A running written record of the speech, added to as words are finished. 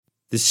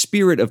The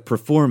spirit of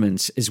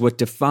performance is what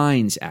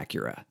defines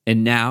Acura,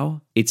 and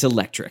now it's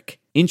electric.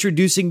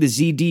 Introducing the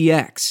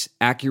ZDX,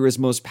 Acura's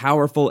most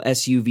powerful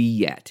SUV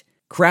yet.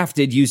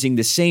 Crafted using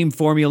the same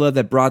formula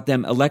that brought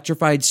them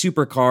electrified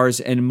supercars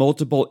and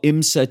multiple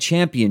IMSA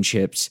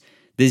championships,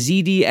 the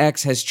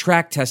ZDX has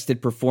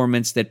track-tested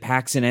performance that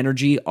packs an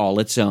energy all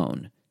its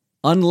own.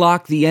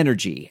 Unlock the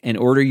energy and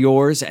order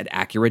yours at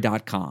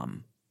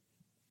Acura.com.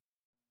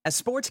 As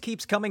sports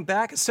keeps coming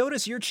back, so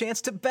does your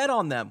chance to bet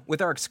on them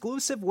with our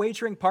exclusive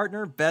wagering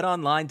partner,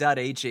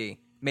 BetOnline.ag.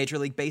 Major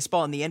League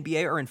Baseball and the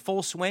NBA are in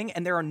full swing,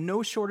 and there are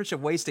no shortage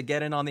of ways to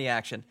get in on the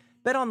action.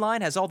 BetOnline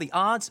has all the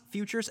odds,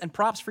 futures, and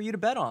props for you to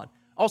bet on.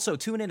 Also,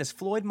 tune in as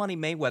Floyd Money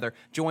Mayweather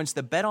joins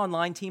the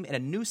BetOnline team in a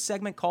new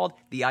segment called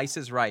The Ice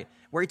is Right,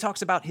 where he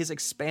talks about his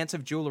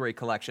expansive jewelry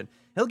collection.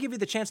 He'll give you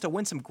the chance to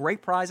win some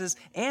great prizes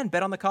and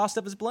bet on the cost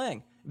of his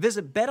bling.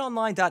 Visit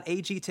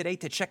betonline.ag today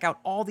to check out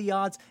all the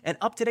odds and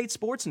up-to-date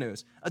sports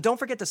news. Don't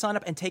forget to sign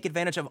up and take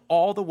advantage of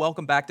all the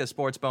welcome back to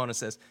sports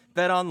bonuses.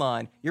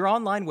 BetOnline, your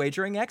online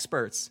wagering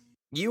experts.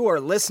 You are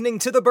listening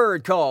to The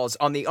Bird Calls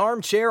on the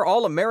Armchair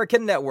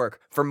All-American Network.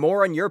 For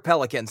more on your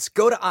Pelicans,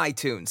 go to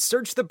iTunes,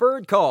 search The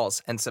Bird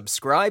Calls, and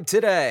subscribe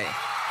today.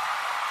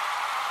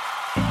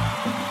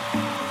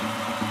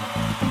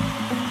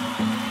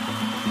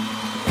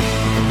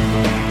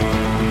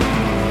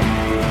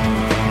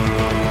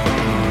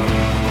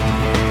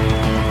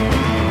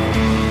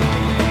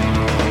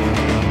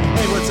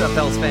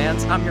 Pels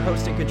fans, I'm your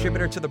host and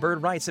contributor to the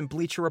Bird Writes and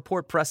Bleacher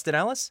Report, Preston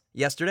Ellis.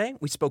 Yesterday,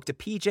 we spoke to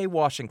PJ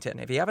Washington.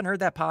 If you haven't heard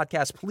that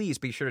podcast, please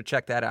be sure to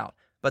check that out.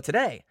 But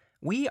today,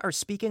 we are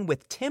speaking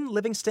with Tim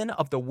Livingston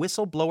of the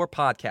Whistleblower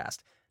Podcast.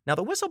 Now,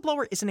 the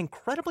Whistleblower is an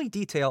incredibly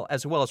detailed,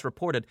 as well as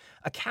reported,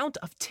 account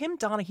of Tim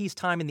Donaghy's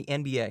time in the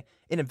NBA.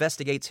 It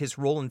investigates his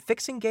role in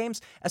fixing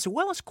games, as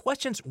well as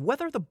questions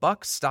whether the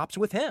buck stops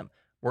with him.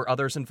 Were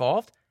others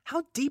involved?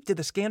 How deep did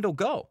the scandal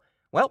go?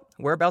 Well,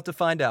 we're about to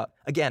find out.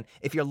 Again,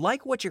 if you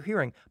like what you're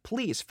hearing,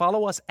 please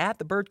follow us at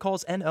The Bird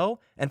Calls NO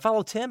and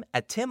follow Tim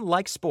at Tim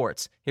Likes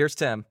Sports. Here's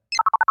Tim.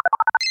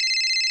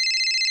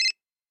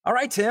 All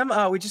right, Tim,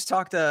 we just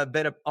talked a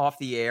bit off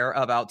the air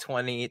about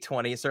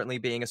 2020 certainly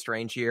being a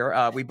strange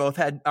year. We both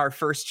had our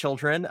first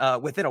children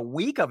within a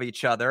week of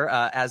each other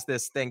as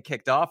this thing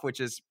kicked off, which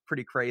is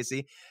pretty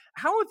crazy.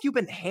 How have you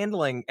been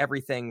handling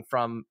everything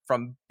from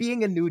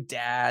being a new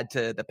dad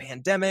to the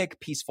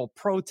pandemic, peaceful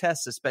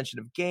protests, suspension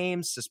of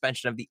games,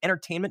 suspension of the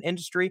entertainment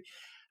industry?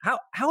 How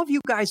have you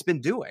guys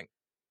been doing?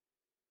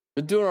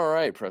 Been doing all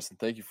right, Preston.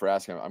 Thank you for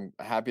asking. I'm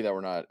happy that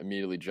we're not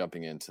immediately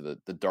jumping into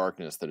the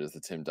darkness that is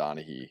the Tim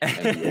Donaghy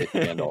NBA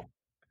scandal.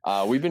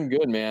 We've been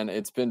good, man.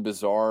 It's been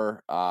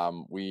bizarre.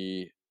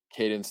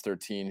 Cadence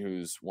 13,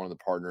 who's one of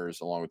the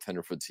partners along with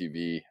Tenderfoot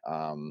TV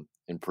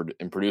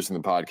in producing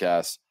the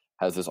podcast,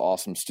 has this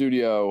awesome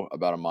studio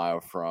about a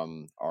mile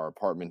from our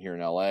apartment here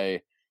in LA.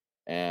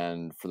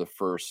 And for the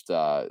first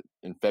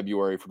in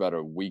February, for about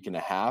a week and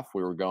a half,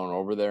 we were going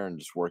over there and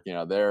just working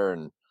out there.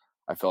 And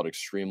I felt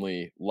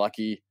extremely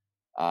lucky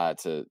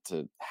to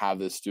have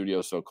this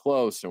studio so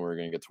close, and we're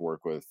going to get to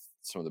work with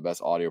some of the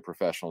best audio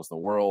professionals in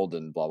the world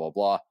and blah, blah,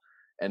 blah.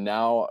 And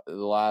now the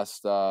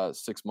last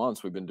 6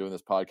 months, we've been doing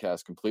this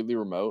podcast completely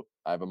remote.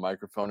 I have a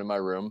microphone in my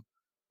room.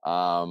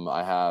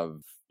 I have,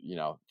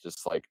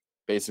 just like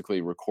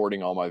basically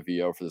recording all my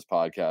VO for this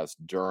podcast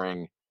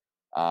during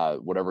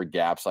whatever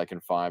gaps I can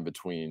find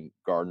between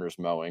gardeners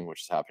mowing,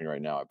 which is happening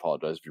right now. I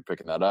apologize if you're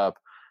picking that up.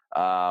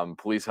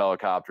 Police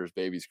helicopters,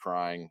 babies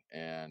crying,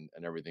 and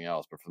everything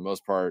else. But for the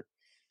most part,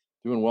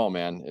 doing well,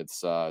 man.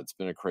 It's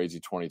been a crazy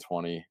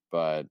 2020,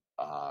 but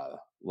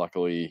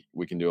luckily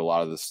we can do a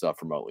lot of this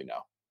stuff remotely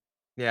now.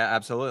 Yeah,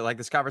 absolutely. Like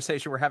this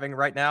conversation we're having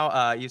right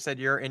now, you said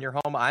you're in your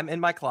home. I'm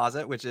in my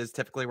closet, which is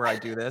typically where I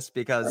do this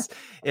because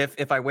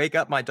if I wake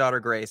up my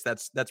daughter Grace,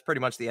 that's pretty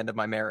much the end of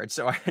my marriage.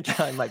 So I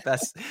try my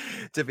best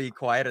to be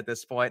quiet at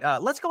this point.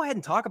 Let's go ahead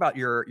and talk about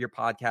your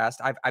podcast.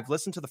 I've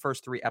listened to the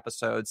first 3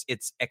 episodes.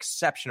 It's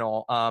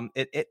exceptional.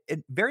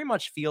 It very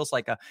much feels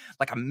like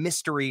a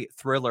mystery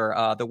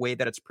thriller. The way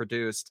that it's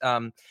produced.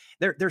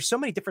 There's so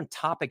many different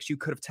topics you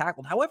could have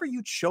tackled. However,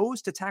 you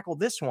chose to tackle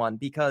this one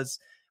because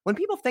when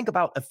people think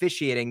about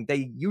officiating,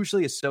 they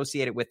usually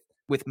associate it with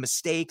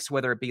mistakes,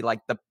 whether it be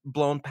like the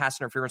blown pass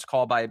interference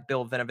call by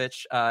Bill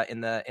Vinovich in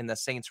the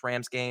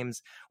Saints-Rams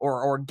games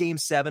or Game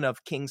 7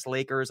 of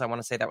Kings-Lakers. I want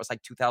to say that was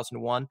like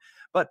 2001.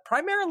 But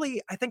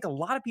primarily, I think a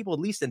lot of people, at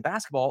least in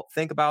basketball,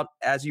 think about,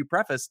 as you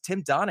preface,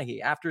 Tim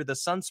Donaghy. After the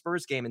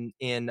Suns-Spurs game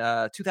in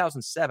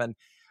 2007,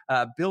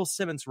 Bill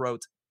Simmons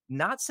wrote,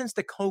 "Not since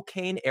the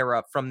cocaine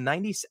era from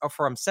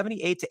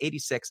 78 to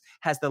 86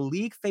 has the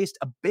league faced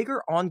a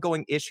bigger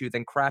ongoing issue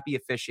than crappy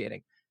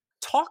officiating."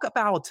 Talk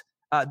about,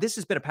 this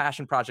has been a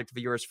passion project of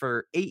yours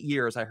for 8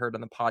 years, I heard on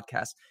the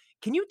podcast.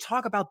 Can you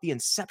talk about the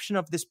inception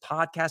of this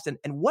podcast and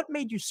what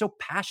made you so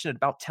passionate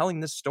about telling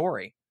this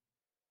story?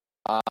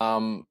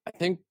 I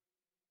think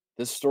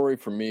this story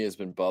for me has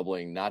been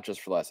bubbling not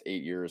just for the last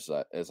 8 years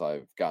as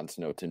I've gotten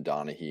to know Tim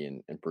Donaghy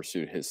and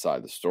pursued his side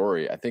of the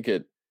story. I think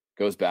it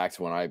goes back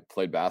to when I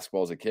played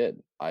basketball as a kid.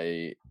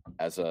 I,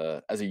 as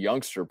a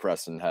youngster,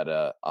 Preston, had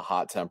a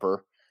hot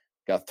temper,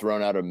 got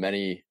thrown out of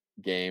many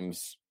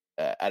games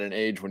at an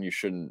age when you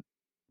shouldn't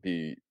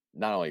be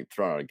not only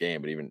thrown out of a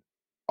game, but even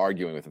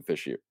arguing with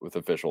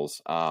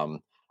officials. I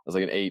was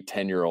like an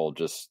 8-10-year-old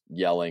just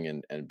yelling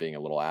and being a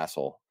little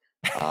asshole.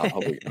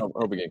 Hope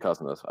we get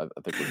accustomed to this.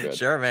 I think we're good.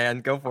 Sure, man.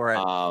 Go for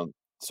it.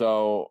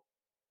 So,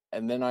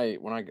 and then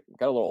when I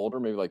got a little older,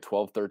 maybe like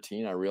 12,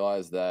 13, I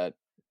realized that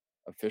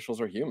officials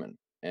are human.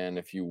 And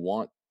if you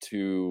want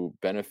to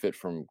benefit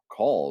from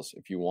calls,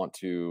 if you want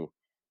to,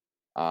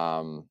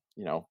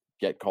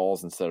 get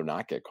calls instead of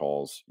not get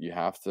calls, you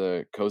have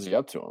to cozy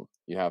up to them.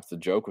 You have to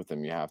joke with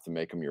them. You have to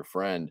make them your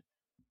friend.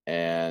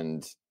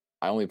 And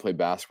I only played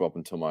basketball up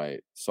until my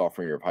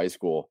sophomore year of high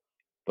school,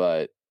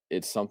 but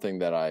it's something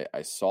that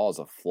I saw as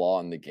a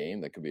flaw in the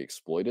game that could be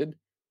exploited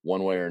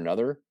one way or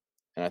another.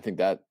 And I think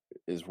that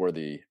is where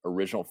the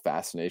original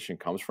fascination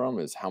comes from,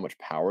 is how much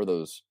power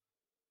those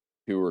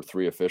 2 or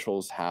 3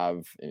 officials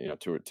have,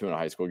 two in a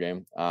high school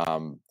game,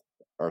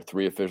 or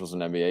 3 officials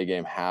in an NBA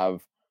game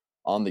have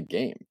on the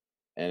game.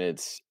 And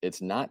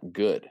it's not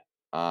good.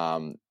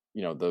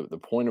 The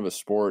point of a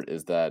sport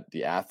is that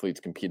the athletes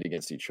compete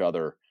against each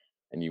other,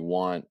 and you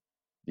want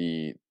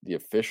the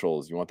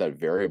officials, you want that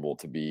variable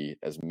to be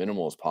as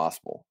minimal as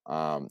possible.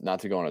 Not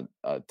to go on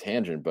a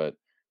tangent, but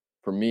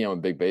for me, I'm a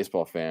big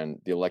baseball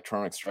fan. The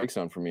electronic strike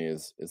zone for me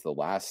is the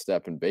last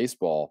step in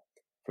baseball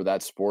for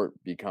that sport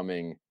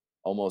becoming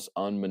almost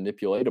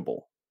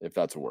unmanipulatable, if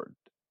that's a word.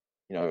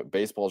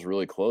 Baseball is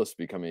really close to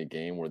becoming a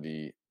game where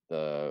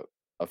the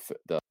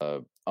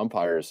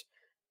umpires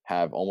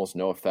have almost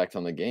no effect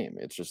on the game.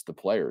 It's just the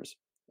players.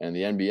 And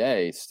the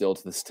NBA, still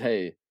to this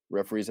day,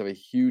 referees have a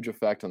huge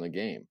effect on the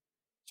game.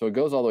 So it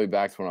goes all the way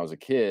back to when I was a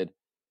kid.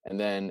 And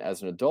then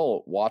as an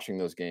adult, watching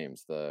those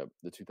games, the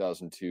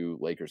 2002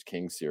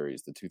 Lakers-Kings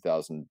series, the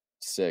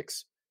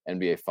 2006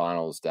 NBA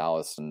Finals,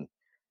 Dallas and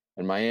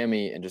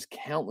Miami, and just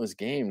countless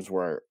games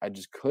where I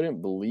just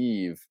couldn't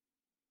believe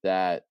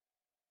that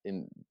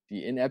in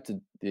the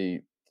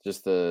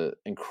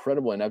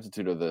incredible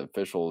ineptitude of the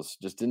officials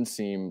just didn't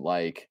seem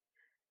like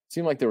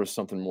there was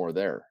something more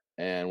there.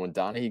 And when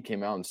Donaghy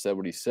came out and said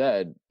what he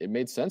said, it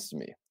made sense to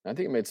me. I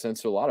think it made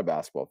sense to a lot of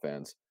basketball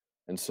fans.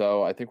 And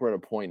so I think we're at a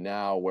point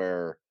now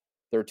where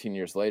 13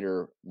 years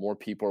later, more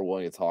people are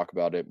willing to talk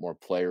about it, more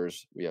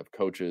players. We have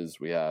coaches,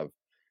 we have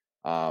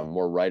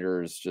more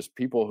writers, just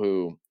people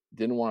who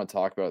didn't want to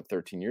talk about it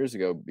 13 years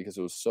ago because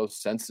it was so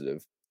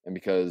sensitive, and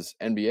because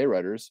NBA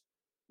writers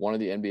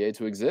wanted the NBA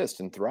to exist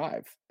and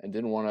thrive and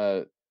didn't want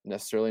to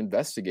necessarily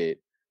investigate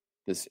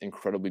this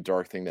incredibly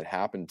dark thing that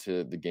happened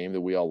to the game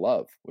that we all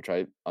love, which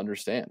I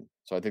understand.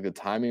 So I think the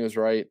timing was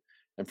right.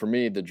 And for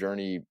me, the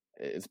journey,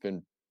 it's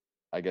been,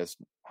 I guess,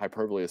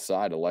 hyperbole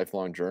aside, a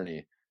lifelong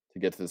journey to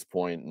get to this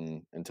point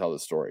and tell the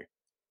story.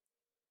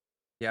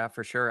 Yeah,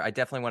 for sure. I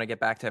definitely want to get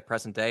back to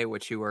present day,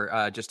 which you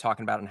were just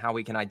talking about, and how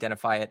we can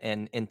identify it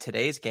in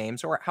today's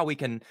games, or how we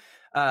can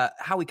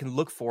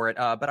look for it.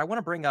 But I want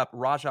to bring up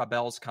Raja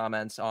Bell's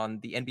comments on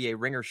the NBA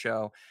Ringer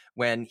show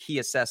when he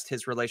assessed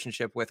his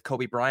relationship with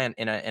Kobe Bryant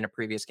in a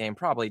previous game,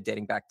 probably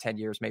dating back 10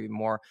 years, maybe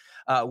more,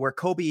 where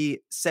Kobe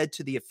said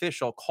to the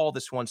official, "Call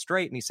this one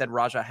straight." And he said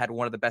Raja had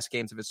one of the best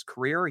games of his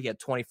career. He had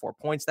 24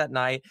 points that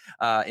night.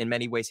 In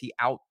many ways, he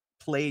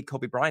outplayed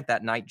Kobe Bryant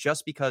that night,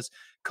 just because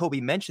Kobe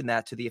mentioned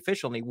that to the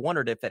official, and he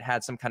wondered if it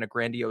had some kind of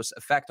grandiose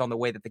effect on the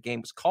way that the game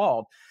was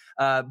called.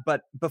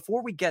 But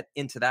before we get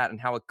into that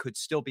and how it could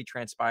still be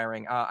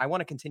transpiring, I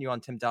want to continue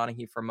on Tim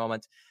Donaghy for a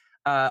moment.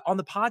 On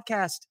the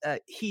podcast,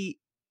 he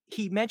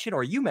mentioned,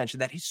 or you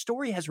mentioned, that his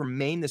story has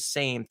remained the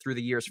same through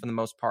the years for the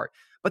most part,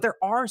 but there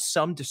are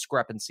some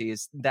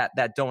discrepancies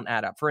that don't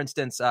add up. For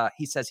instance,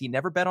 he says he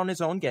never bet on his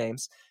own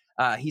games.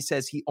 He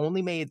says he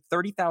only made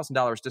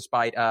 $30,000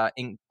 despite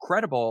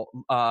incredible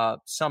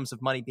sums of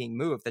money being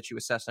moved that you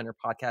assessed on your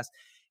podcast.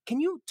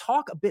 Can you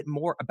talk a bit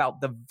more about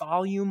the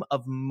volume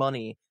of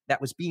money that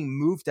was being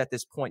moved at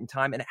this point in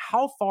time, and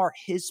how far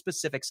his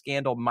specific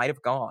scandal might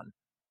have gone?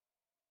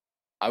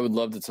 I would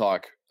love to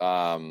talk.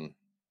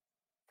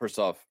 First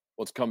off,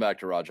 let's come back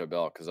to Raja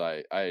Bell, because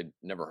I had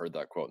never heard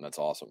that quote, and that's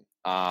awesome.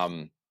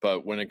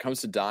 But when it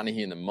comes to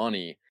Donaghy and the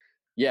money,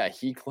 yeah,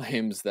 he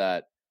claims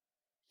that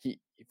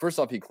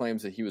he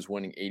claims that he was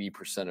winning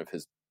 80%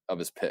 of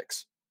his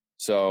picks.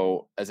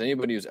 So as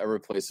anybody who's ever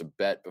placed a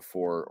bet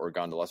before or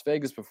gone to Las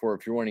Vegas before,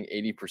 if you're winning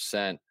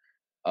 80%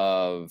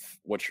 of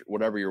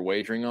whatever you're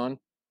wagering on,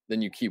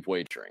 then you keep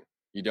wagering.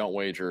 You don't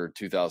wager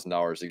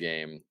 $2,000 a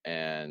game,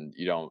 and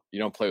you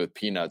don't play with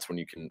peanuts when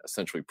you can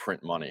essentially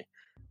print money.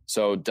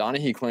 So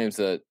Donaghy claims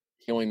that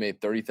he only made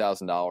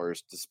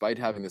 $30,000 despite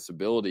having this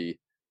ability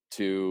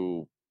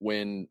to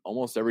win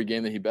almost every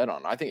game that he bet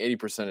on. I think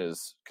 80%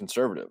 is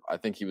conservative. I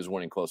think he was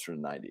winning closer to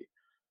 90.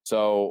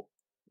 So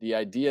the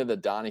idea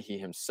that Donaghy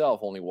himself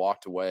only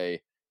walked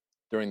away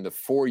during the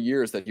 4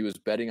 years that he was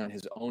betting on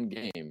his own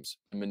games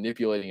and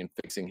manipulating and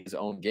fixing his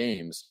own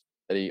games,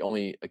 that he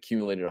only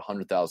accumulated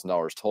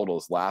 $100,000 total,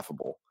 is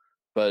laughable.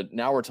 But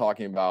now we're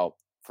talking about,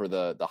 for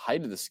the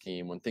height of the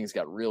scheme, when things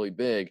got really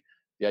big,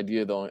 the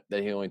idea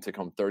that he only took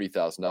home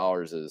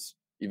 $30,000 is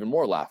even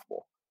more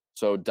laughable.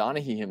 So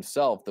Donaghy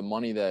himself, the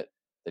money that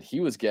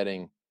he was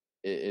getting,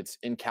 it's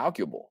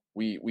incalculable.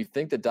 We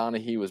think that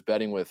Donaghy was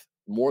betting with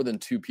more than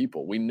two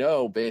people. We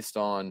know based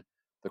on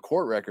the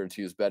court records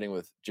he was betting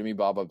with Jimmy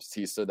Baba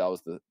Batista. That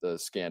was the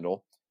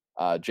scandal.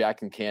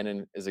 Jack and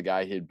Cannon is a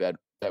guy he had bet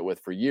with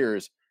for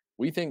years.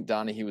 We think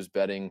Donaghy was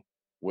betting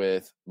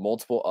with a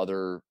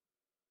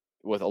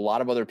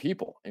lot of other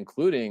people,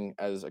 including,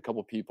 as a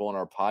couple people on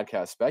our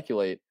podcast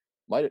speculate,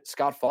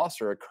 Scott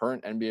Foster, a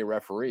current NBA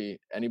referee.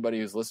 Anybody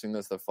who's listening to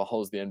this that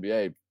follows the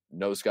NBA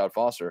knows Scott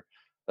Foster.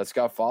 That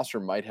Scott Foster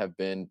might have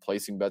been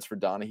placing bets for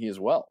Donaghy as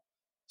well.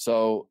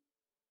 So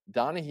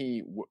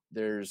Donaghy,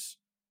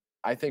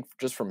 I think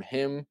just for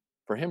him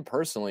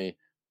personally,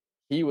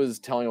 he was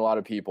telling a lot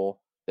of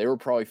people, they were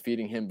probably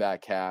feeding him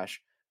back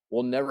cash.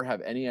 We'll never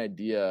have any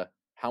idea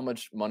how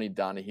much money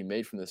Donaghy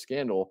made from the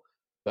scandal,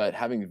 but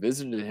having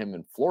visited him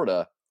in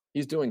Florida,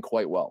 he's doing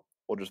quite well.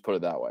 We'll just put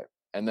it that way.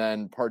 And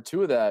then part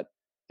two of that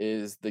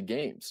is the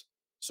games.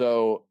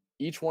 So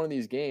each one of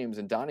these games,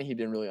 and Donaghy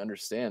didn't really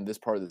understand this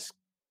part of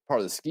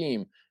the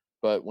scheme,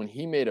 but when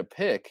he made a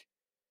pick,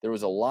 there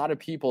was a lot of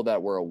people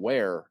that were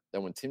aware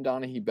that when Tim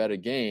Donaghy bet a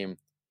game,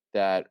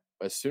 that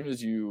as soon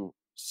as you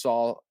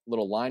saw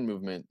little line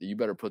movement, that you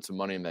better put some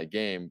money in that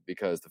game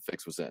because the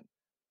fix was in.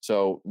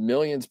 So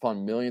millions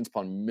upon millions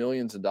upon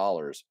millions of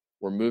dollars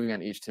were moving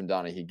on each Tim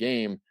Donaghy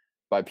game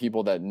by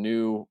people that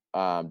knew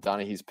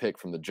Donaghy's pick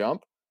from the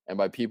jump, and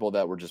by people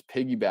that were just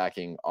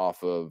piggybacking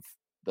off of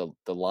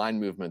the line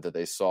movement that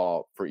they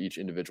saw for each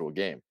individual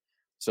game.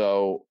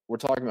 So we're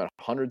talking about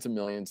hundreds of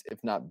millions,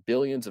 if not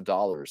billions of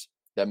dollars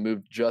that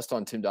moved just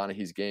on Tim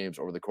Donaghy's games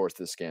over the course of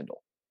this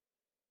scandal.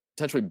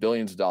 Potentially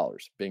billions of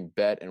dollars being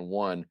bet and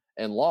won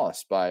and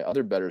lost by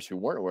other bettors who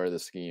weren't aware of the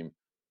scheme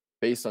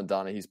based on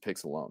Donaghy's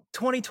picks alone.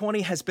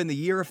 2020 has been the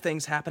year of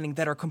things happening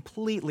that are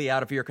completely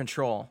out of your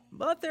control.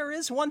 But there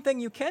is one thing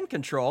you can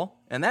control,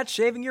 and that's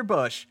shaving your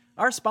bush.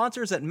 Our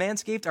sponsors at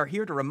Manscaped are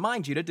here to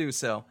remind you to do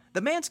so.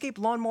 The Manscaped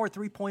Lawnmower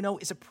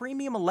 3.0 is a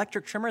premium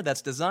electric trimmer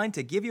that's designed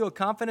to give you a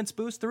confidence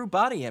boost through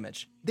body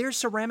image. Their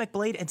ceramic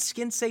blade and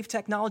skin-safe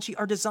technology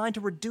are designed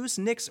to reduce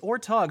nicks or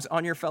tugs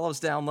on your fellows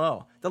down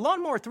low. The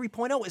Lawnmower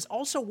 3.0 is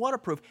also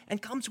waterproof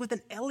and comes with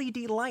an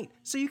LED light,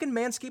 so you can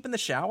manscape in the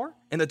shower,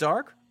 in the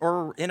dark,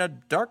 or in a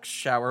dark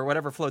shower,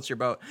 whatever floats your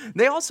boat.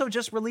 They also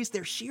just released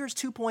their Shears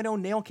 2.0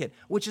 nail kit,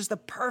 which is the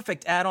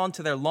perfect add-on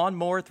to their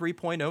Lawnmower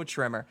 3.0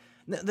 trimmer.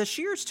 The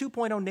Shears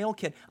 2.0 nail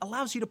kit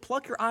allows you to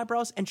pluck your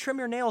eyebrows and trim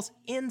your nails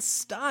in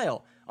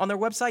style. On their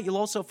website, you'll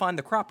also find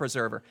the Crop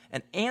Preserver,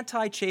 an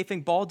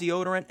anti-chafing ball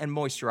deodorant and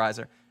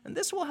moisturizer. And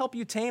this will help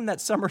you tame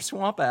that summer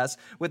swamp ass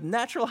with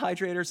natural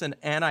hydrators and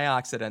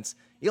antioxidants.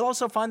 You'll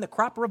also find the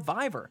Crop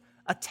Reviver,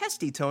 a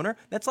testy toner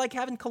that's like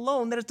having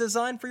cologne that is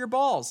designed for your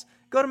balls.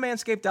 Go to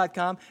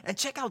manscaped.com and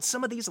check out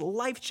some of these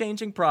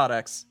life-changing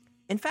products.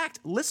 In fact,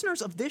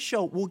 listeners of this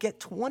show will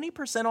get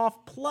 20%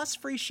 off plus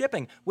free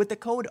shipping with the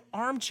code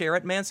armchair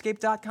at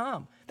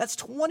manscaped.com. That's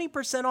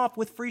 20% off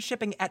with free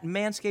shipping at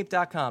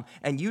manscaped.com,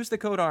 and use the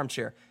code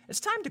armchair. It's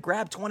time to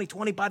grab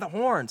 2020 by the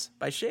horns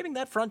by shaving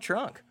that front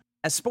trunk.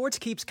 As sports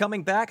keeps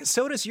coming back,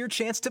 so does your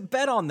chance to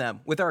bet on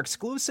them with our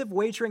exclusive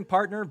wagering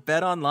partner,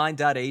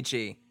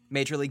 betonline.ag.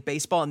 Major League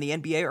Baseball and the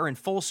NBA are in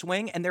full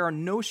swing, and there are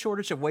no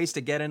shortage of ways to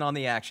get in on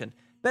the action.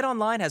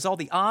 BetOnline has all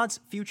the odds,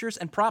 futures,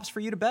 and props for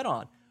you to bet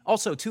on.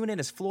 Also, tune in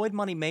as Floyd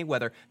Money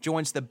Mayweather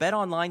joins the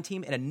BetOnline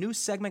team in a new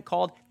segment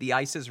called The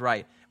Ice is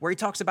Right, where he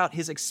talks about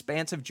his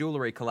expansive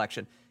jewelry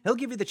collection. He'll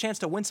give you the chance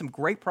to win some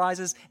great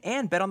prizes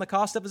and bet on the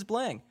cost of his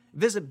bling.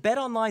 Visit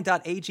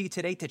betonline.ag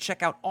today to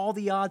check out all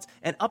the odds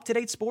and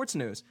up-to-date sports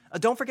news.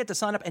 Don't forget to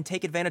sign up and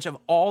take advantage of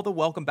all the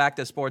welcome back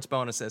to sports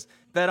bonuses.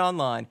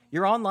 BetOnline,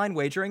 your online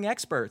wagering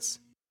experts.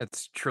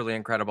 It's truly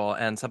incredible.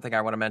 And something I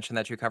want to mention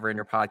that you cover in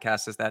your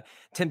podcast is that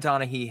Tim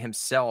Donaghy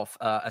himself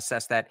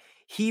assessed that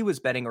he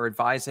was betting or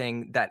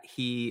advising that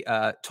he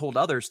told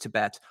others to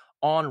bet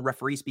on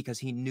referees because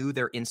he knew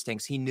their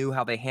instincts. He knew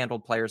how they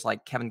handled players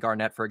like Kevin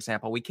Garnett, for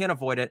example. We can't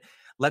avoid it.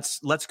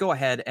 Let's go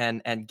ahead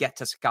and get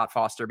to Scott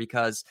Foster,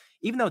 because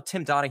even though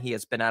Tim Donaghy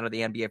has been out of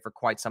the NBA for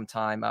quite some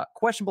time,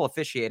 questionable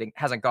officiating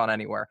hasn't gone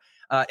anywhere.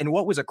 In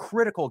what was a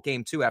critical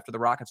game two after the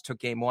Rockets took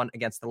game one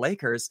against the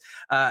Lakers,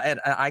 and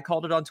I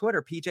called it on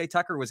Twitter, PJ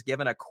Tucker was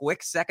given a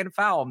quick second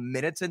foul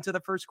minutes into the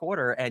first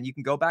quarter, and you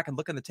can go back and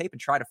look in the tape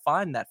and try to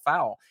find that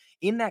foul.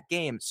 In that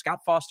game, Scott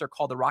Foster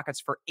called the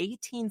Rockets for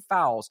 18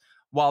 fouls,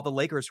 while the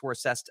Lakers were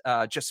assessed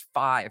just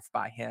 5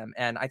 by him.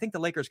 And I think the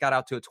Lakers got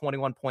out to a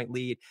 21-point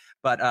lead,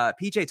 but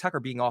PJ Tucker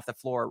being off the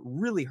floor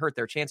really hurt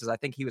their chances. I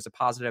think he was a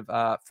positive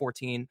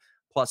 14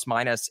 plus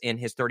minus in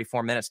his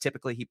 34 minutes.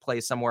 Typically, he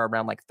plays somewhere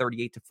around like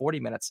 38 to 40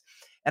 minutes.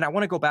 And I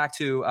want to go back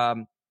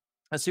to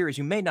a series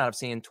you may not have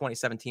seen,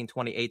 2017,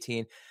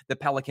 2018, the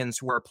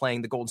Pelicans were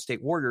playing the Golden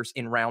State Warriors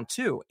in round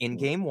two. In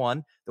game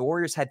one, the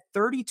Warriors had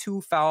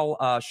 32 foul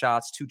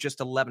shots to just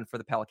 11 for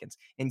the Pelicans.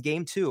 In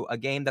game two, a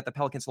game that the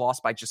Pelicans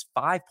lost by just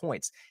 5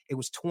 points, it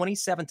was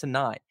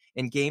 27-9.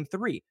 In game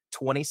three,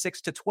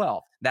 26-12.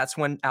 That's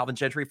when Alvin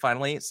Gentry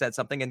finally said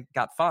something and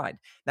got fined.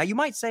 Now, you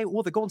might say,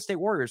 well, the Golden State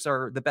Warriors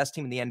are the best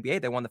team in the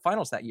NBA. They won the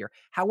finals that year.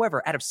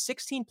 However, out of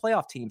 16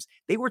 playoff teams,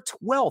 they were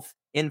 12th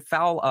in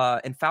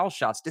foul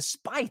shots,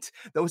 despite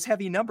those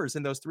heavy numbers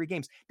in those 3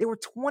 games. They were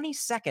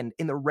 22nd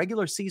in the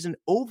regular season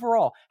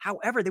overall.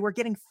 However, they were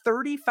getting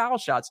 30 foul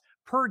shots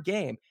per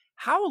game.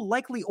 How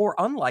likely or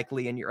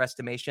unlikely, in your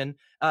estimation,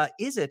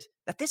 is it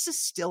that this is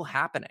still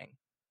happening?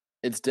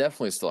 It's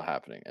definitely still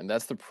happening, and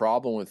that's the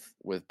problem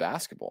with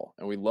basketball.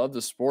 And we love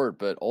the sport,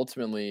 but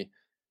ultimately,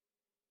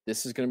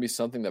 this is going to be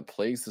something that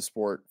plagues the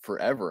sport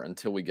forever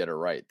until we get it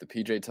right. The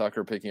PJ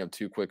Tucker picking up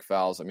 2 quick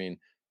fouls. I mean,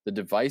 the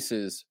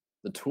devices,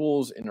 the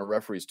tools in a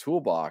referee's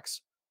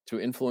toolbox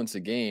to influence a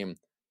game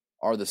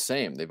are the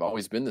same. They've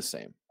always been the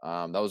same.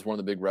 That was one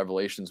of the big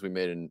revelations we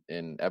made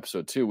in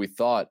episode 2. We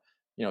thought,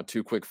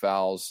 2 quick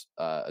fouls,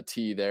 a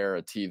T there,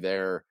 a T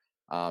there,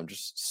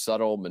 just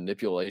subtle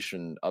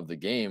manipulation of the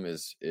game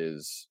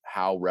is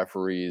how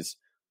referees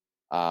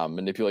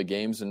manipulate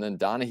games. And then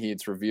Donaghy,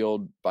 it's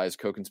revealed by his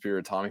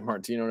co-conspirator Tommy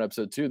Martino in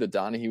episode 2 that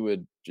Donaghy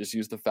would just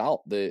use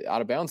the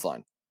out of bounds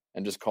line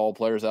and just call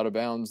players out of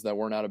bounds that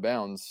weren't out of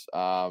bounds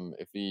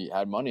if he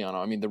had money on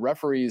them. I mean,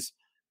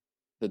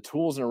 the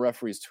tools in a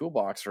referee's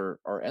toolbox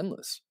are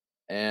endless.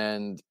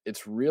 And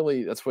it's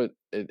really, that's what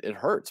it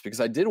hurts, because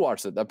I did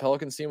watch that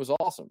Pelicans team was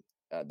awesome.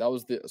 That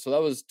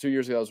was 2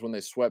 years ago. That was when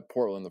they swept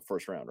Portland in the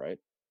first round, right?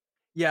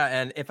 Yeah,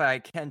 and if I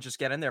can just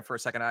get in there for a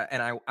second,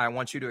 I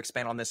want you to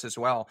expand on this as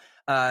well.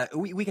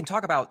 We can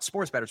talk about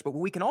sports bettors, but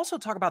we can also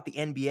talk about the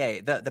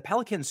NBA. The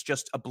Pelicans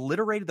just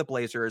obliterated the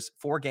Blazers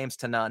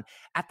 4-0.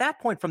 At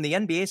that point, from the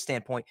NBA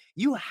standpoint,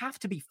 you have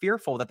to be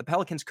fearful that the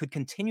Pelicans could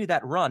continue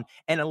that run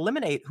and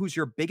eliminate who's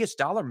your biggest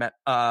dollar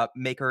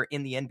maker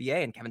in the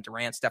NBA, and Kevin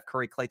Durant, Steph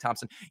Curry, Klay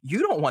Thompson. You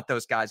don't want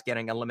those guys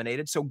getting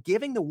eliminated. So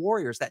giving the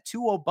Warriors that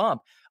 2-0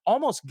 bump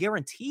almost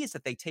guarantees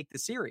that they take the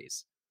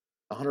series.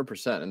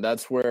 100%. And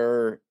that's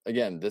where,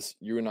 again,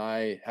 you and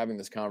I having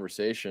this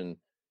conversation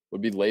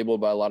would be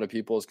labeled by a lot of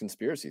people as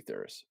conspiracy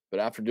theorists. But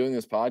after doing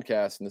this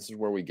podcast, and this is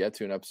where we get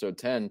to in episode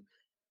 10,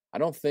 I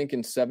don't think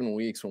in 7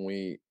 weeks when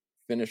we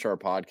finish our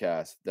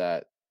podcast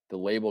that the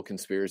label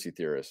conspiracy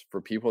theorist,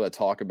 for people that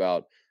talk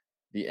about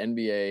the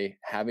NBA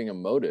having a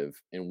motive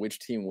in which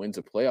team wins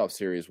a playoff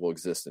series, will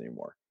exist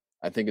anymore.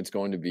 I think it's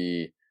going to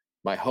be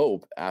my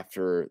hope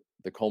after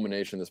the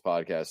culmination of this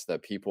podcast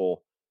that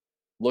people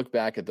look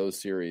back at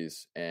those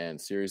series and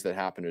series that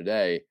happen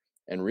today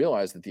and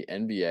realize that the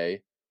NBA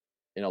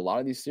in a lot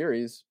of these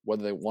series,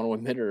 whether they want to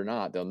admit it or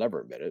not, they'll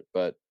never admit it,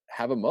 but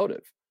have a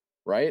motive,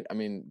 right? I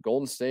mean,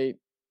 Golden State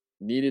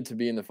needed to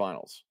be in the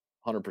finals,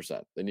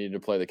 100%. They needed to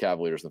play the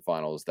Cavaliers in the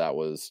finals. That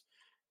was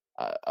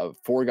a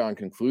foregone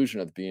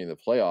conclusion at the beginning of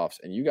the playoffs,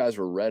 and you guys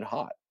were red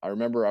hot. I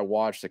remember I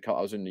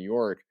was in New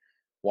York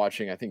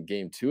watching, I think,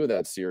 game 2 of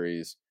that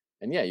series.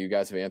 And yeah, you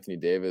guys have Anthony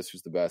Davis,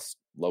 who's the best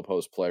low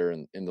post player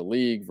in the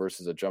league,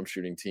 versus a jump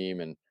shooting team.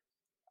 And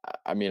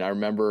I mean, I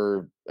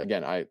remember,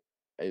 again,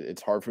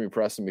 it's hard for me,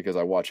 Preston, because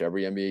I watch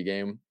every NBA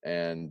game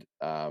and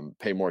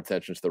pay more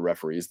attention to the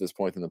referees at this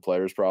point than the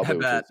players, probably,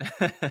 which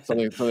is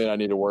something I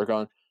need to work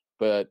on.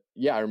 But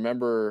yeah, I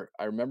remember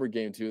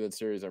game 2 of that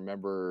series. I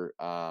remember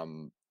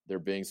there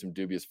being some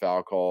dubious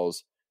foul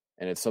calls,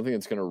 and it's something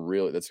that's going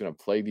to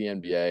plague the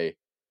NBA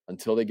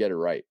until they get it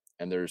right.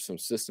 And there's some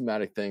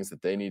systematic things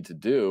that they need to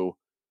do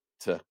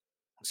to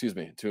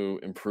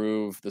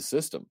improve the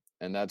system.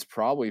 And that's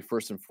probably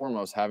first and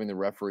foremost having the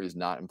referees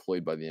not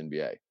employed by the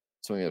NBA.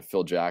 Something that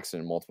Phil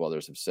Jackson and multiple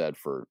others have said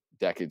for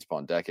decades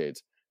upon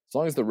decades. As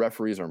long as the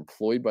referees are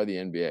employed by the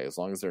NBA, as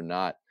long as they're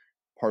not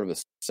part of a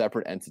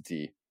separate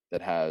entity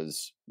that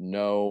has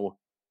no,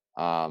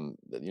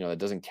 that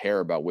doesn't care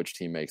about which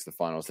team makes the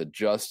finals, that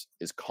just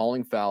is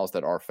calling fouls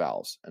that are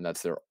fouls, and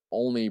that's their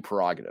only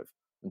prerogative.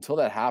 Until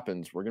that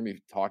happens, we're going to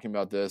be talking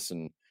about this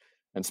and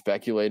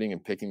speculating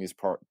and picking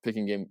apart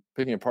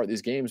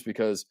these games,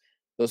 because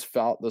those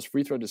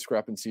free throw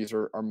discrepancies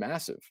are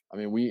massive. I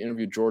mean, we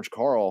interviewed George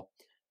Karl,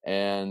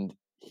 and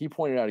he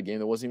pointed out a game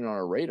that wasn't even on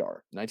our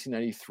radar.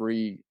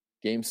 1993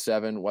 Game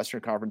 7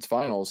 Western Conference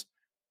Finals.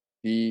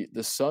 The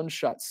Suns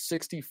shot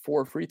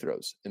 64 free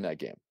throws in that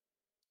game.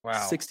 Wow,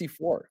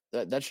 64.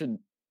 That should,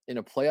 in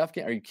a playoff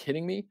game. Are you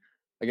kidding me?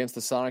 Against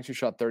the Sonics, who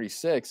shot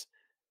 36,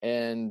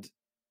 and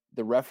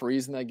the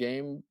referees in that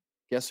game,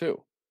 guess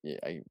who? Yeah,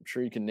 I'm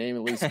sure you can name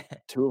at least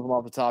 2 of them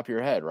off the top of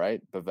your head,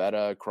 right?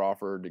 Bavetta,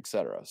 Crawford,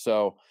 etc.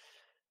 So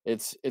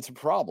it's a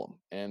problem.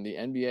 And the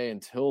NBA,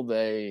 until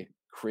they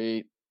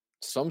create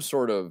some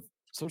sort of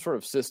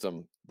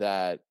system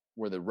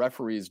where the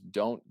referees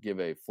don't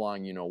give a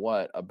flying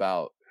you-know-what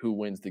about who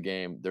wins the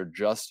game, they're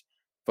just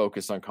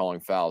focused on calling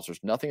fouls. There's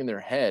nothing in their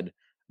head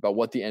about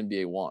what the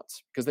NBA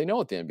wants, because they know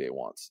what the NBA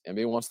wants.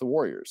 NBA wants the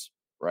Warriors,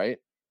 right?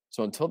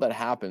 So until that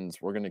happens,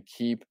 we're going to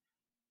keep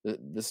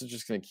this is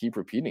just going to keep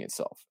repeating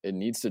itself. It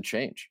needs to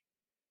change.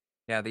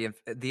 Yeah,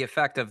 the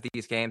effect of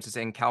these games is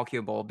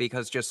incalculable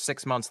because just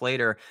 6 months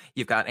later,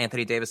 you've got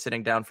Anthony Davis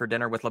sitting down for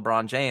dinner with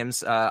LeBron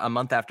James. A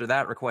month after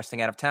that,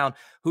 requesting out of town.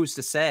 Who's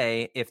to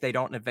say if they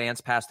don't advance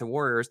past the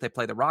Warriors, they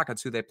play the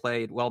Rockets, who they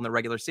played well in the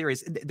regular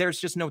series? There's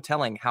just no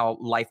telling how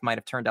life might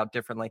have turned out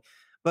differently.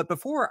 But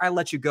before I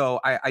let you go,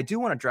 I do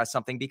want to address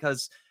something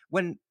because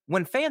when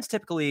fans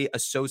typically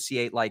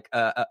associate like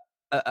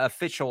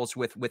officials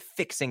with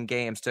fixing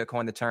games, to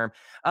coin the term,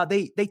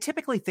 they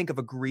typically think of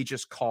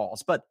egregious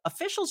calls, but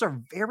officials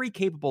are very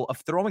capable of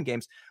throwing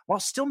games while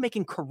still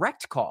making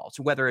correct calls,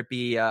 whether it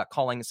be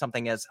calling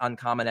something as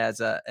uncommon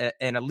as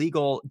an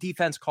illegal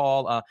defense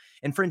call,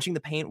 infringing the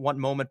paint one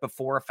moment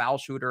before a foul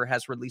shooter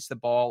has released the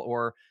ball,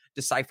 or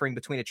deciphering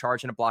between a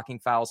charge and a blocking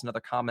foul is another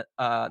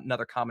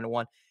common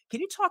one. Can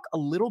you talk a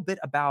little bit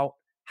about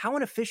how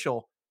an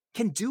official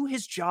can do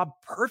his job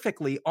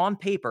perfectly on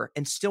paper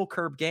and still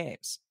curb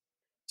games?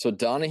 So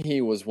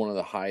Donaghy was one of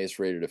the highest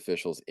rated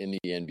officials in the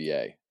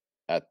NBA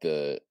at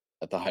the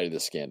height of the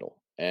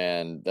scandal.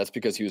 And that's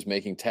because he was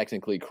making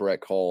technically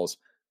correct calls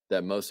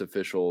that most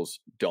officials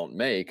don't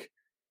make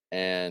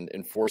and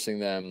enforcing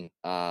them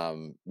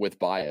with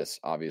bias,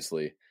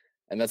 obviously.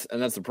 And that's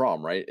the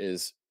problem, right?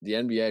 Is the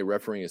NBA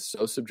refereeing is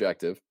so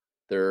subjective.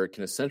 There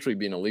can essentially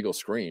be an illegal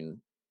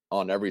screen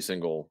on every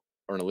single,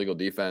 or an illegal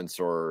defense,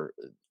 or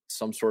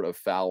some sort of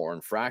foul or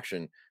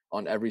infraction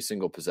on every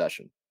single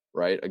possession,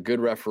 right? A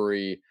good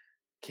referee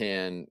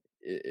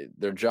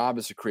their job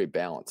is to create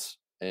balance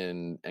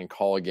and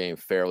call a game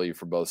fairly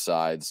for both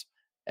sides.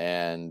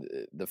 And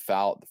the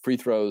free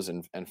throws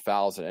and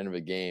fouls at the end of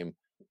a game,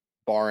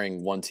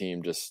 barring one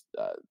team just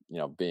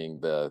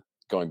being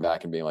going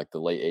back and being like the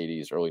late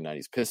 80s, early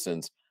 90s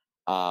Pistons.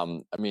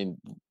 I mean,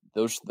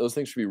 those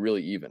things should be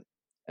really even.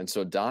 And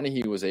so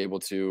Donaghy was able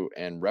to,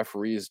 and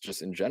referees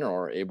just in general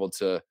are able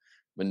to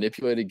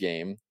manipulate a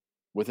game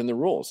within the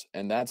rules.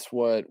 And that's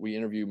what we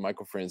interviewed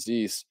Michael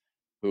Franzese,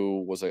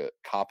 who was a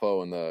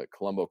capo in the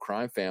Colombo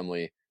crime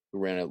family, who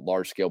ran a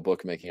large-scale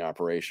bookmaking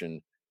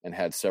operation and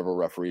had several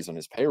referees on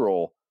his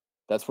payroll.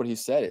 That's what he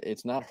said.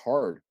 It's not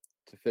hard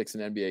to fix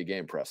an NBA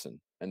game,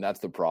 Preston. And that's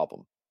the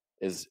problem,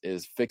 is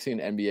fixing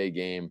an NBA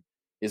game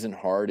isn't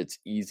hard. It's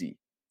easy.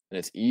 And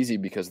it's easy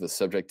because of the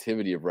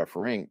subjectivity of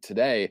refereeing.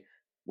 Today,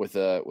 with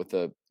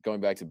the going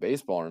back to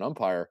baseball and an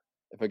umpire,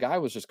 if a guy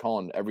was just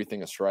calling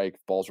everything a strike,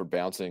 balls were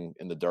bouncing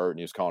in the dirt and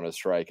he was calling it a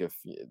strike,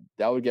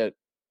 that would get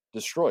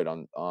destroyed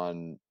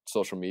on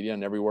social media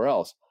and everywhere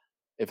else.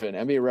 If an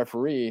NBA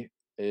referee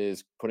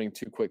is putting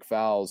two quick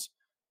fouls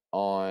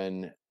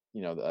on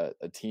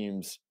a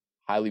team's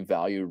highly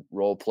valued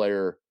role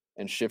player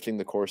and shifting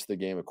the course of the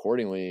game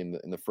accordingly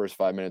in the first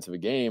 5 minutes of a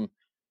game,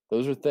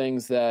 those are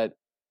things that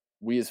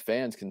we as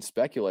fans can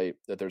speculate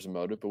that there's a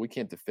motive, but we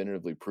can't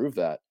definitively prove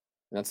that.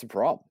 And that's the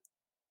problem.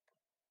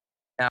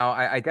 Now,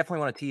 I definitely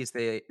want to tease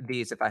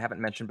these, if I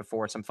haven't mentioned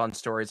before, some fun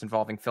stories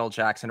involving Phil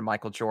Jackson and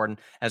Michael Jordan,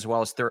 as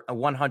well as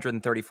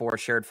 134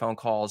 shared phone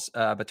calls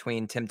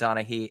between Tim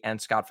Donaghy and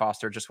Scott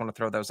Foster. Just want to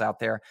throw those out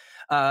there.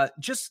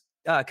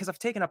 Because I've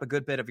taken up a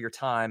good bit of your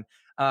time,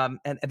 and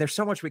there's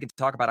so much we can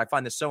talk about. I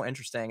find this so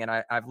interesting, and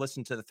I've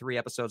listened to the 3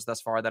 episodes thus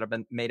far that have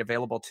been made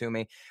available to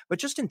me. But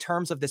just in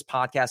terms of this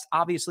podcast,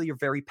 obviously you're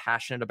very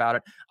passionate about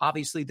it.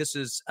 Obviously, this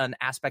is an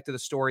aspect of the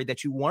story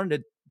that you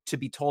wanted to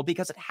be told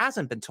because it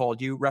hasn't been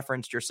told. You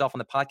referenced yourself on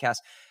the podcast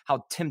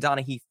how Tim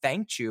Donaghy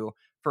thanked you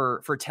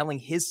for telling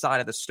his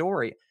side of the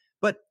story.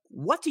 But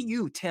what do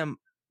you, Tim,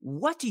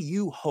 what do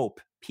you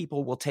hope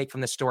people will take from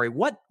this story?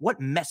 What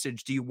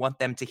message do you want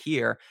them to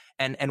hear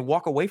and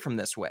walk away from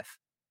this with?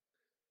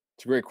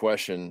 It's a great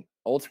question.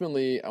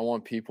 Ultimately, I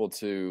want people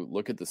to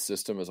look at the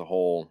system as a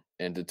whole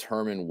and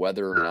determine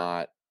whether or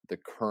not the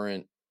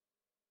current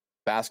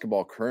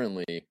basketball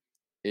currently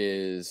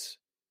is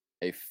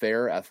a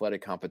fair athletic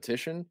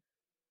competition,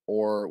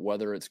 or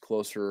whether it's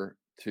closer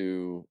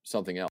to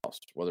something else,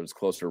 whether it's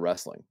closer to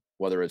wrestling,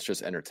 whether it's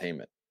just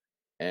entertainment.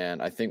 And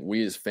I think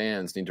we as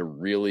fans need to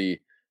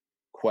really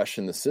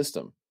question the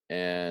system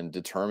and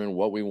determine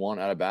what we want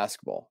out of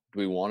basketball. Do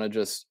we want to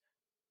just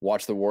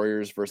watch the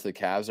Warriors versus the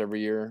Cavs every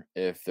year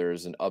if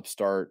there's an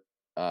upstart,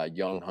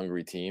 young,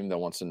 hungry team that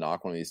wants to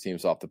knock one of these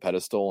teams off the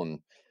pedestal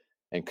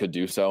and could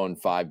do so in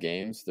 5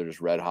 games? They're just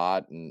red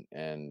hot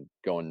and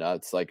going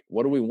nuts. Like,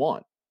 what do we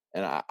want?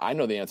 And I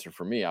know the answer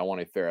for me. I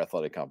want a fair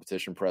athletic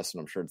competition,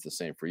 Preston. I'm sure it's the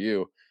same for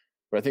you.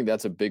 But I think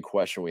that's a big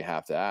question we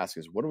have to ask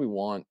is, what do we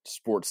want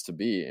sports to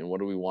be and what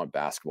do we want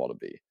basketball to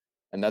be?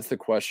 And that's the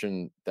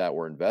question that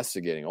we're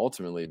investigating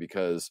ultimately,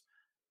 because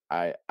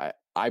I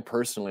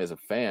personally, as a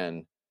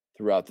fan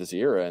throughout this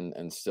era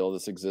and still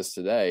this exists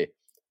today,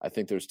 I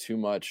think there's too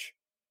much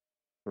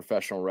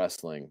professional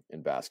wrestling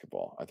in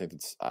basketball. I think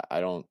it's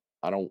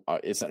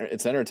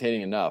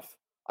entertaining enough.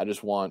 I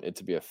just want it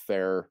to be a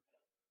fair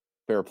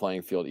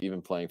playing field,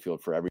 even playing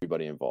field for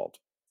everybody involved.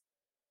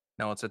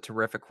 No, it's a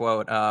terrific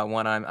quote.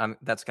 One I'm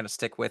that's going to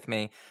stick with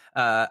me.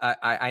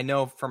 I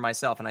know for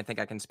myself, and I think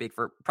I can speak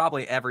for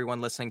probably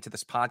everyone listening to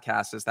this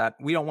podcast, is that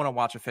we don't want to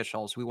watch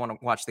officials. We want to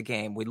watch the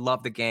game. We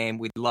love the game.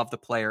 We love the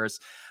players.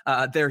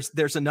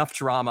 There's enough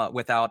drama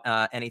without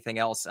anything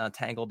else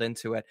tangled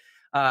into it.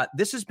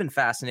 This has been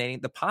fascinating.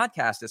 The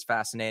podcast is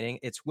fascinating.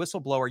 It's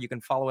Whistleblower. You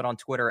can follow it on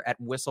Twitter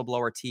at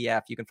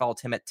WhistleblowerTF. You can follow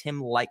Tim at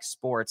Tim Like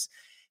Sports.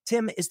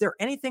 Tim, is there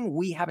anything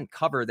we haven't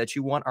covered that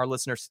you want our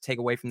listeners to take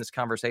away from this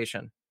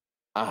conversation?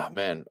 Ah,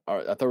 man.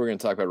 I thought we were going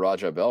to talk about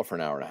Raja Bell for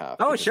an hour and a half.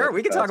 Oh, sure.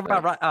 We can talk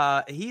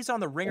about he's on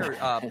the Ringer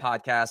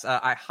podcast.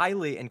 I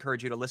highly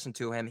encourage you to listen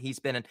to him. He's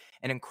been an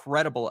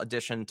incredible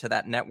addition to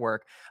that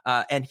network.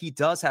 And he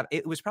does have,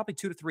 it was probably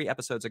 2 to 3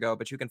 episodes ago,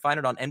 but you can find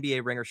it on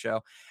NBA Ringer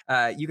Show.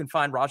 You can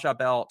find Raja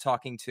Bell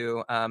talking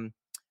to,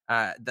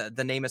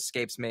 the name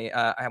escapes me.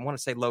 I want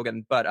to say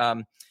Logan,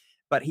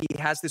 but he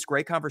has this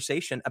great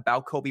conversation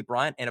about Kobe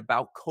Bryant and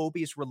about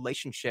Kobe's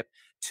relationship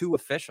to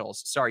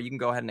officials. Sorry, you can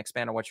go ahead and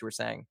expand on what you were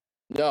saying.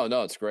 No,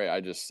 it's great. I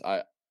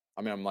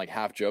mean, I'm like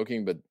half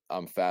joking, but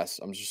I'm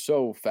just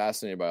so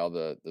fascinated by all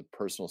the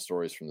personal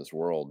stories from this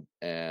world.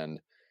 And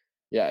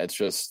yeah, it's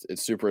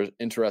super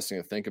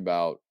interesting to think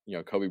about,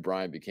 Kobe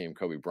Bryant became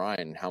Kobe Bryant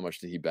and how much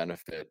did he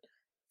benefit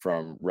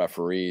from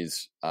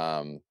referees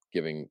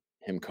giving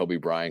him Kobe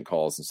Bryant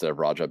calls instead of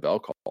Raja Bell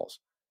calls.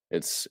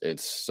 It's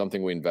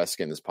something we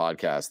investigate in this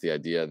podcast, the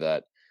idea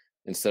that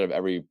instead of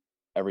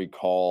every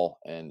call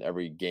and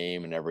every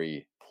game and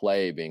every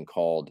play being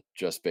called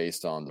just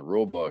based on the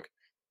rule book,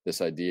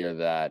 this idea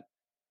that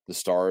the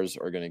stars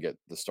are going to get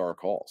the star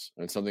calls.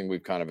 And it's something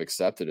we've kind of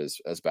accepted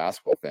as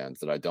basketball fans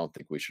that I don't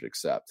think we should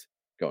accept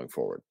going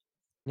forward.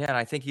 Yeah, and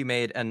I think you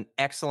made an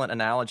excellent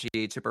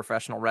analogy to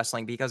professional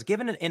wrestling because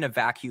given in a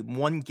vacuum,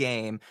 one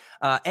game,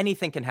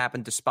 anything can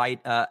happen despite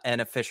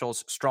an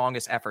official's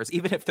strongest efforts.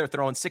 Even if they're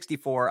throwing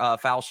 64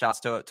 foul shots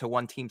to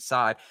one team's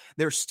side,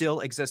 there still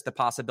exists the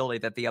possibility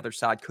that the other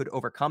side could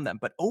overcome them.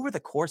 But over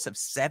the course of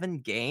 7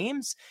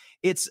 games,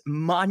 it's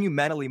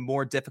monumentally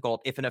more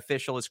difficult if an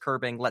official is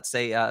curbing, let's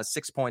say,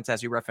 6 points,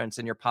 as you referenced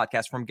in your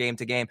podcast, from game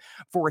to game,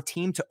 for a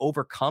team to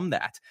overcome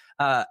that.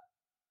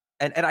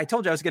 And I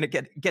told you I was going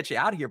to get you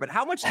out of here, but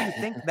how much do you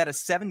think that a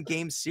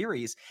 7-game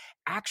series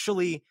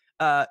actually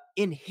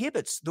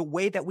inhibits the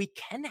way that we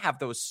can have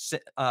those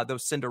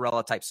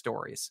Cinderella type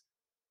stories?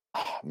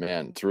 Oh,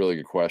 man, it's a really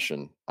good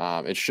question.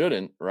 It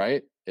shouldn't,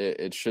 right?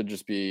 It should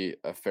just be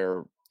a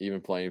fair, even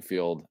playing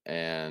field,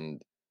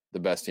 and the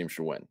best team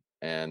should win.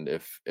 And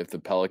if the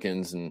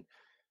Pelicans in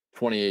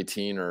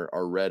 2018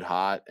 are red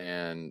hot,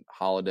 and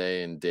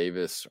Holiday and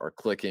Davis are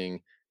clicking,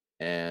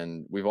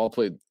 and we've all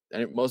played,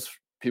 and most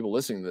people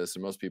listening to this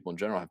and most people in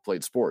general have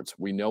played sports.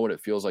 We know what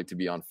it feels like to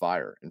be on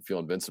fire and feel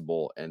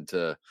invincible and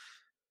to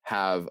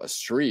have a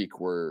streak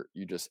where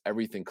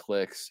everything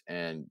clicks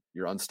and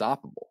you're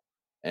unstoppable.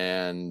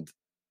 And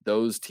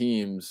those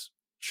teams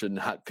should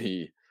not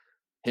be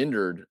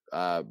hindered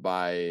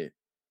by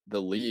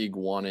the league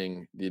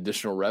wanting the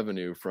additional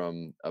revenue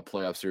from a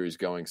playoff series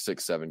going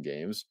 6-7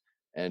 games,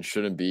 and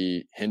shouldn't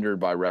be hindered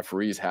by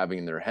referees having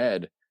in their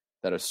head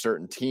that a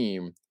certain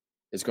team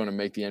is going to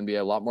make the NBA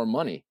a lot more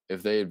money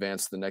if they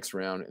advance to the next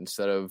round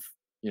instead of,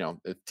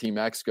 if Team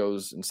X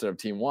goes instead of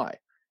Team Y.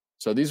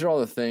 So these are all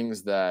the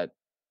things that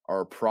are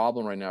a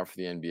problem right now for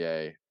the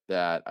NBA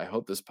that I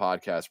hope this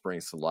podcast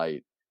brings to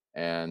light,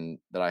 and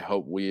that I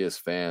hope we as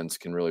fans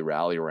can really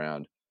rally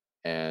around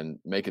and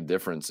make a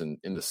difference in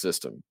the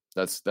system.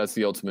 That's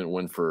the ultimate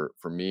win for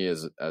me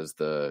as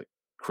the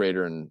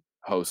creator and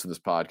host of this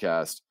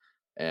podcast,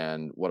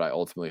 and what I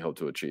ultimately hope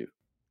to achieve.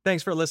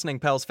 Thanks for listening,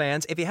 Pels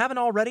fans. If you haven't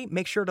already,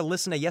 make sure to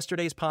listen to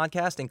yesterday's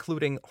podcast,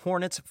 including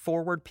Hornets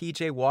forward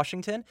PJ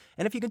Washington.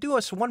 And if you can do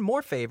us one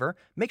more favor,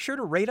 make sure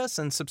to rate us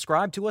and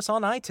subscribe to us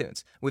on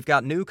iTunes. We've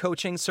got new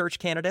coaching search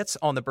candidates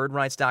on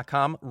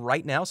thebirdrights.com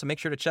right now, so make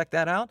sure to check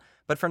that out.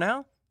 But for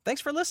now,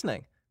 thanks for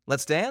listening.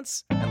 Let's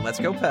dance and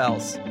let's go,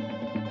 Pels.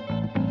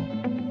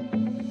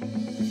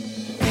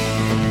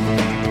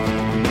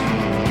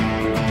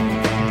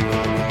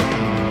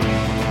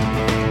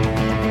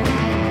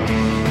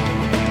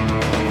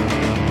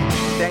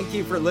 Thank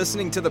you for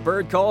listening to The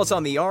Bird Calls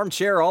on the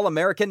Armchair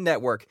All-American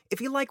Network.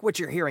 If you like what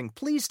you're hearing,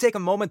 please take a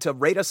moment to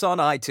rate us on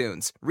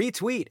iTunes,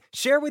 retweet,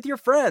 share with your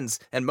friends,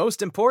 and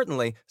most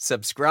importantly,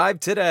 subscribe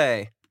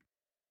today.